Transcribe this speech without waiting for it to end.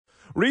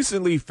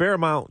Recently,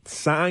 Fairmount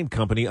Sign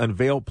Company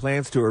unveiled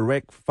plans to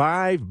erect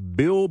 5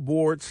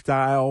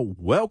 billboard-style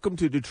Welcome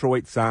to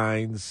Detroit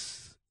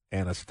signs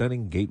and a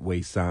stunning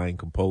gateway sign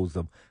composed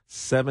of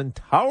 7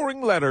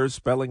 towering letters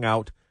spelling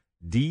out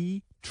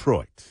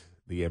Detroit.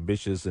 The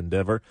ambitious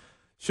endeavor,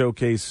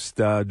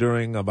 showcased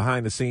during a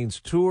behind-the-scenes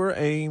tour,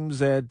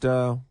 aims at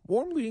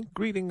warmly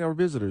greeting our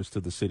visitors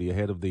to the city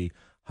ahead of the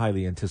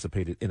highly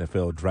anticipated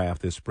NFL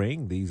draft this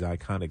spring. These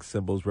iconic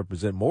symbols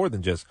represent more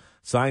than just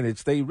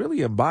signage. They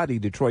really embody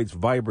Detroit's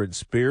vibrant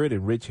spirit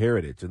and rich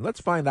heritage. And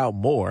let's find out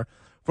more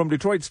from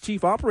Detroit's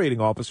Chief Operating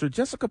Officer,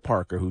 Jessica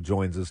Parker, who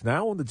joins us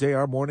now on the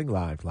JR Morning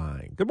Live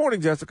line. Good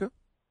morning, Jessica.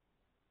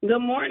 Good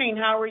morning.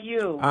 How are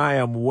you? I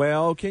am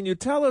well. Can you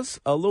tell us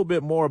a little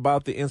bit more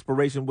about the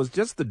inspiration? Was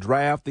just the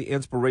draft the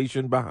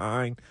inspiration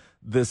behind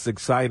this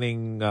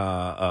exciting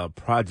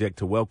project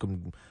to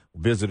welcome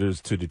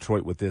visitors to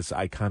Detroit with this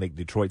iconic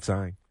Detroit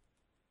sign?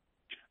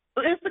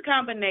 Well, it's a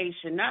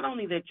combination, not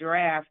only the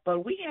draft,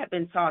 but we have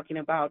been talking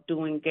about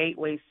doing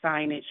gateway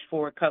signage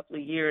for a couple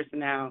of years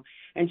now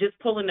and just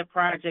pulling the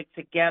project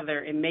together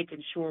and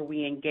making sure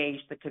we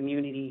engage the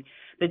community.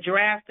 The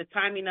draft, the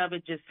timing of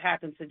it just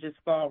happened to just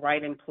fall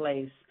right in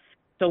place.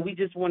 So we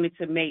just wanted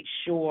to make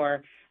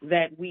sure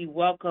that we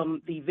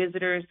welcome the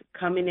visitors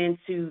coming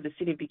into the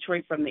city of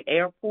Detroit from the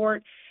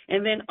airport,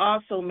 and then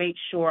also make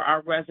sure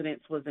our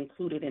residents was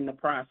included in the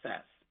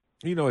process.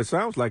 You know, it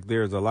sounds like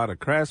there's a lot of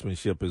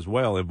craftsmanship as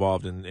well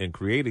involved in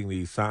creating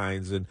these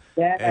signs.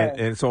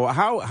 And so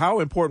how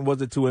important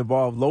was it to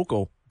involve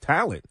local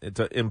talent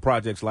in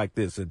projects like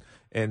this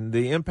and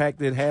the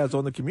impact it has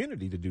on the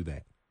community to do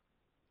that?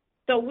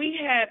 So we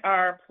had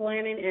our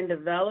planning and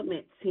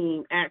development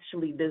team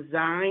actually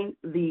design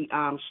the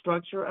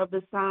structure of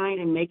the sign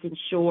and making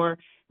sure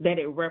that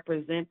it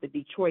represents the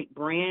Detroit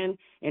brand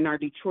and our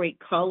Detroit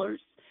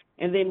colors.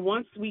 And then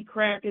once we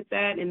crafted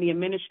that and the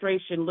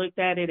administration looked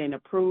at it and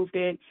approved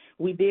it,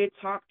 we did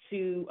talk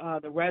to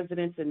the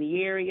residents in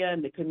the area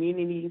and the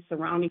community,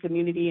 surrounding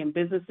community and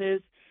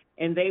businesses,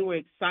 and they were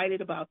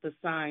excited about the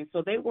sign.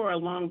 So they were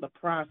along the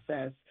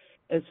process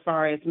as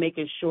far as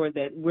making sure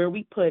that where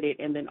we put it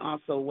and then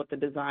also what the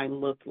design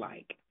looked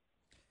like.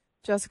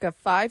 Jessica,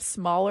 5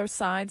 smaller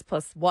signs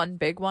plus 1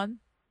 big one?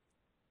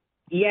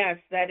 Yes,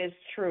 that is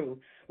true.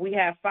 We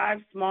have 5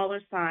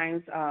 smaller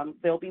signs.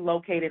 They'll be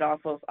located off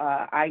of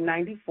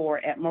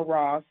I-94 at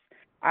murals,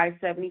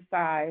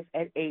 I-75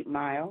 at 8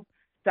 Mile,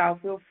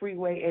 Southfield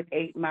Freeway at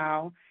 8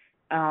 Mile,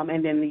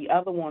 and then the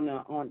other one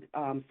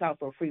on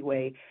Southfield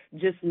Freeway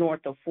just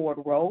north of Ford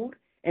Road,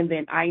 and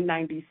then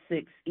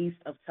I-96 east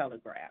of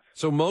Telegraph.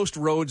 So most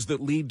roads that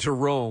lead to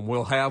Rome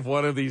will have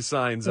one of these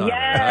signs on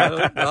yes.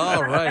 it.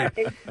 All right.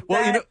 Exactly.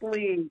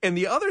 Well, and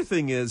the other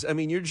thing is, I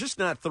mean, you're just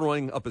not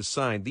throwing up a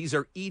sign. These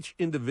are each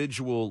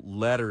individual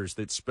letters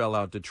that spell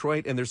out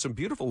Detroit, and there's some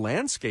beautiful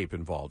landscape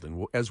involved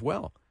as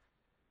well.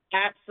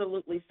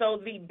 Absolutely. So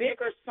the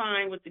bigger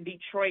sign with the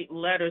Detroit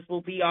letters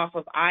will be off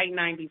of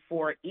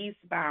I-94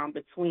 eastbound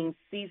between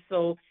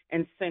Cecil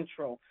and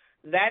Central.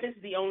 That is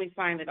the only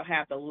sign that'll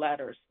have the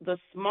letters. The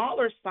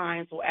smaller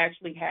signs will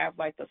actually have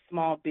like a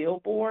small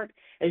billboard,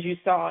 as you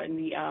saw in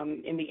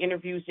the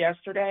interviews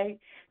yesterday.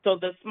 So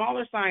the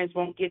smaller signs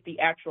won't get the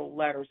actual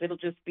letters. It'll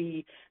just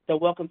be the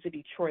Welcome to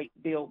Detroit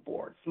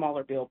billboard,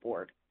 smaller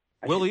billboard.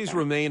 Will these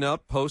remain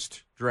up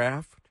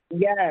post-draft?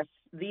 Yes,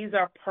 these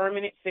are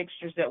permanent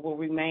fixtures that will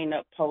remain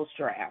up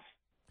post-draft.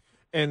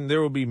 And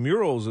there will be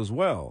murals as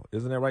well.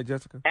 Isn't that right,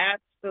 Jessica?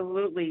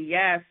 Absolutely,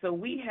 yes. So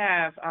we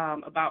have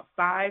about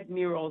 5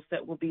 murals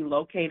that will be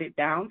located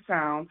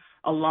downtown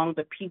along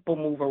the People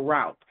Mover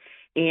route.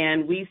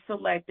 And we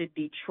selected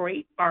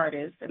Detroit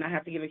artists, and I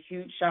have to give a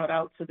huge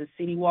shout-out to the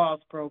City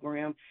Walls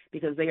program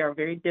because they are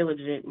very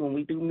diligent. When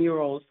we do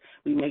murals,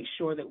 we make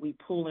sure that we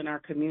pull in our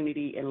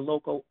community and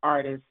local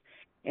artists.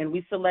 And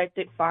we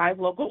selected 5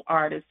 local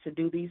artists to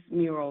do these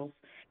murals.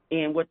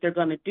 And what they're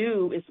going to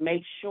do is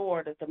make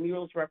sure that the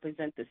murals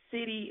represent the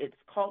city, its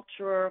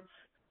culture,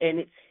 and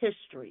its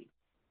history.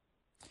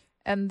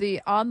 And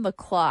the On the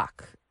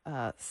Clock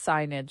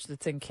signage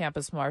that's in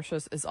Campus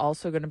Martius is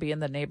also going to be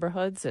in the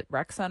neighborhoods at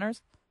rec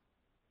centers?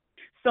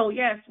 So,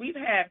 yes, we've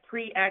had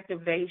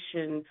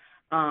pre-activation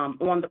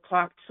on the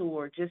clock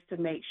tour just to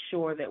make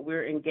sure that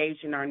we're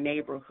engaging our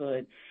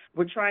neighborhood.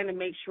 We're trying to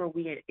make sure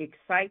we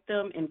excite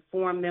them,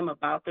 inform them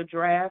about the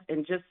draft,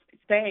 and just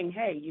saying,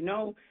 hey, you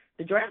know,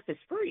 the draft is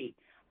free.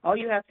 All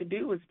you have to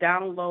do is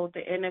download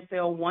the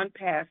NFL One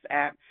Pass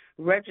app,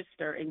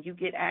 register, and you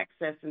get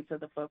access into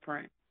the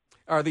footprint.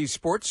 Are these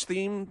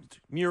sports-themed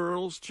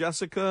murals,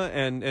 Jessica?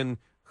 And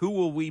who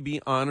will we be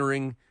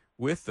honoring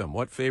with them?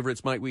 What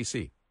favorites might we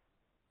see?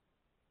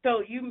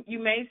 So you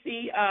may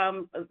see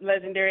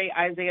legendary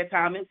Isaiah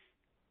Thomas,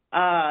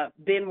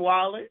 Ben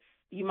Wallace.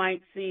 You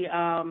might see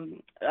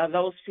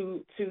those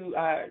two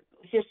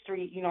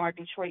history, you know, our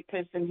Detroit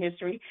Piston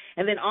history.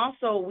 And then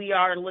also we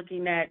are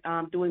looking at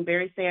doing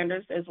Barry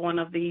Sanders as one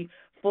of the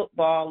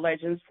football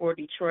legends for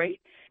Detroit,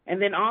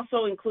 and then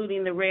also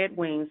including the Red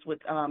Wings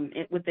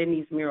within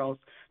these murals.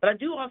 But I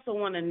do also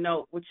want to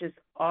note, which is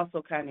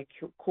also kind of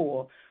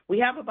cool, we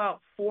have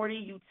about 40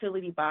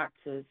 utility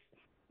boxes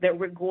that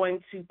we're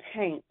going to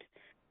paint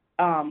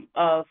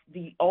of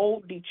the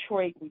old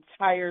Detroit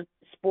retired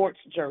sports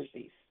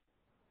jerseys.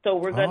 So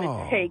we're going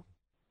to take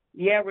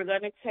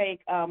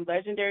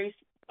legendary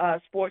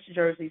sports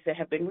jerseys that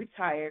have been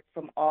retired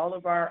from all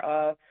of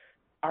our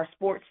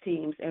sports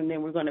teams, and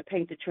then we're going to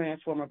paint the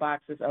Transformer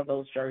boxes of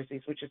those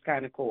jerseys, which is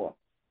kind of cool.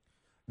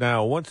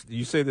 Now, once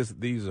you say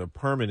these are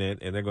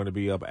permanent and they're going to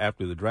be up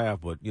after the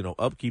draft, but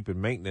upkeep and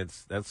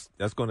maintenance that's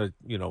going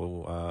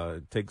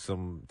to take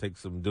some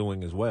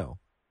doing as well.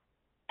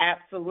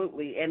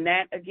 Absolutely, and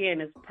that again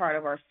is part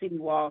of our City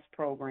Walls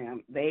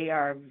program. They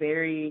are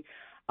very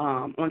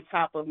on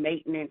top of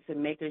maintenance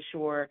and making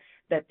sure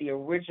that the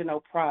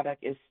original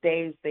product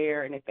stays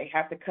there, and if they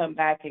have to come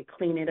back and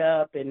clean it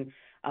up and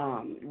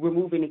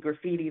remove any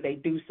graffiti, they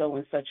do so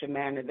in such a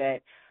manner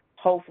that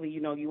hopefully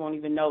you won't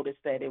even notice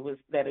that it was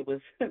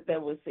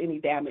any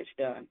damage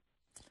done.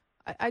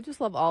 I just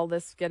love all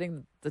this,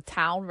 getting the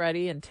town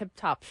ready in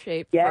tip-top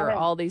shape for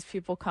all these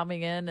people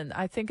coming in, and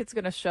I think it's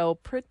going to show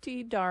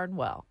pretty darn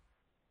well.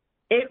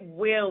 It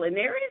will, and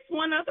there is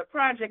one other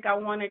project I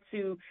wanted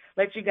to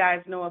let you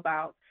guys know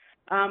about,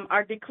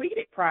 our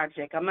Decleated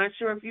project. I'm not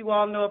sure if you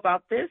all know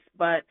about this,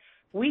 but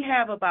we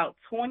have about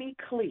 20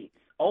 cleats,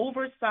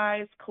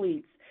 oversized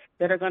cleats,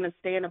 that are going to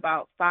stand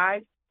about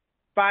 5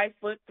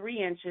 foot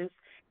 3 inches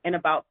and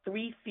about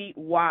 3 feet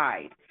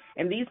wide.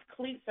 And these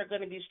cleats are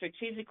going to be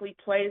strategically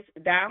placed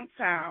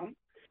downtown,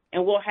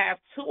 and we'll have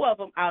 2 of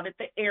them out at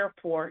the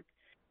airport.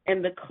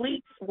 And the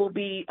cleats will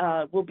be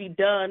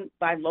done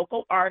by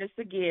local artists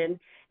again,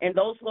 and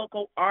those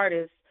local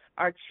artists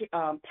are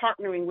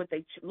partnering with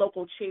a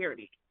local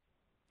charity,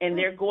 and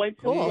they're going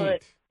to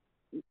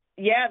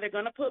they're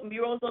going to put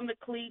murals on the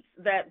cleats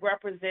that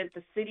represent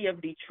the city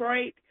of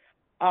Detroit.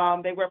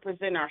 They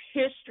represent our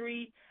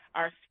history,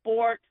 our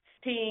sports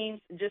teams,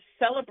 just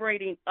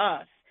celebrating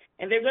us.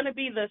 And they're going to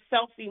be the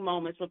selfie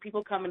moments when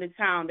people come into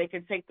town. They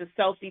can take the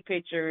selfie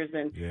pictures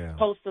and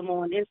post them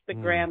on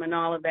Instagram and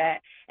all of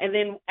that. And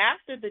then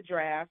after the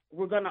draft,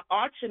 we're going to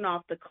auction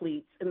off the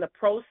cleats, and the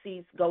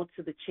proceeds go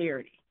to the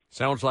charity.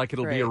 Sounds like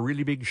it'll be a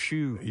really big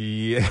shoe.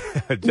 Yeah.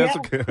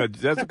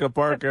 Jessica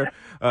Parker,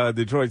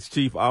 Detroit's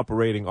Chief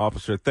Operating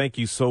Officer, thank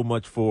you so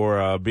much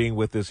for being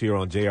with us here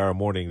on JR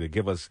Morning to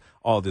give us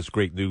all this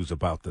great news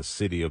about the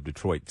City of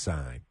Detroit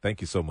sign. Thank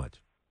you so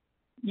much.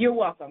 You're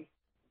welcome.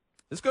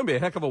 It's going to be a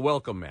heck of a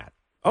welcome, Matt.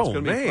 It's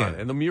going to be fun.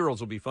 And the murals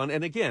will be fun.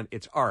 And again,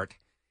 it's art,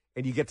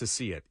 and you get to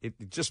see it.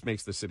 It just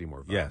makes the city more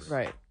vibrant. Yes.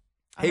 Right.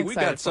 Hey, we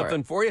got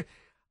something for you.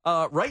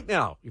 Right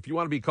now, if you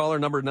want to be caller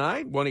number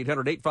 9,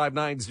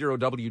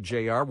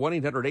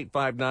 1-800-859-0WJR,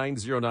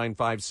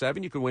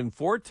 1-800-859-0957. You can win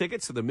 4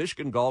 tickets to the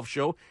Michigan Golf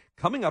Show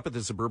coming up at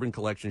the Suburban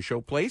Collection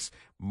Showplace,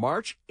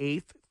 March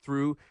 8th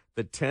through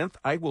the 10th.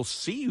 I will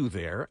see you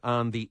there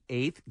on the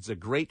 8th. It's a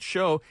great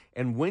show.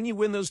 And when you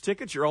win those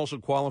tickets, you're also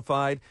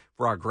qualified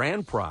for our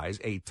grand prize,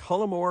 a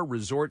Tullamore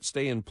Resort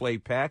Stay and Play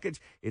package.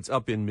 It's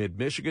up in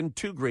mid-Michigan,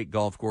 2 great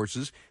golf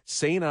courses,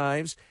 St.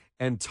 Ives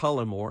and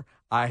Tullamore.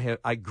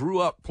 I grew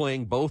up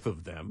playing both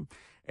of them,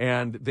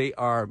 and they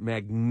are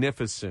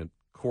magnificent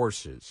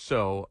courses.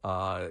 So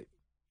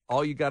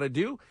all you got to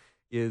do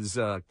is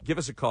give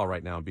us a call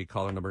right now and be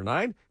caller number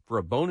 9 for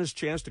a bonus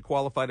chance to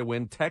qualify to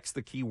win. Text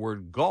the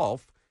keyword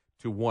golf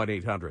to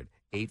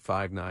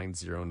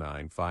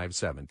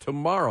 1-800-859-0957.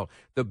 Tomorrow,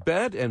 the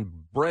Bed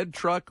and Bread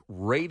Truck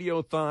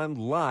Radiothon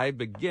live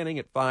beginning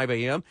at 5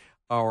 a.m.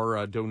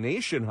 Our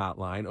donation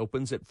hotline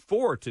opens at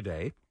 4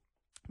 today.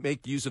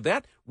 Make use of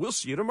that. We'll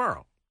see you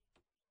tomorrow.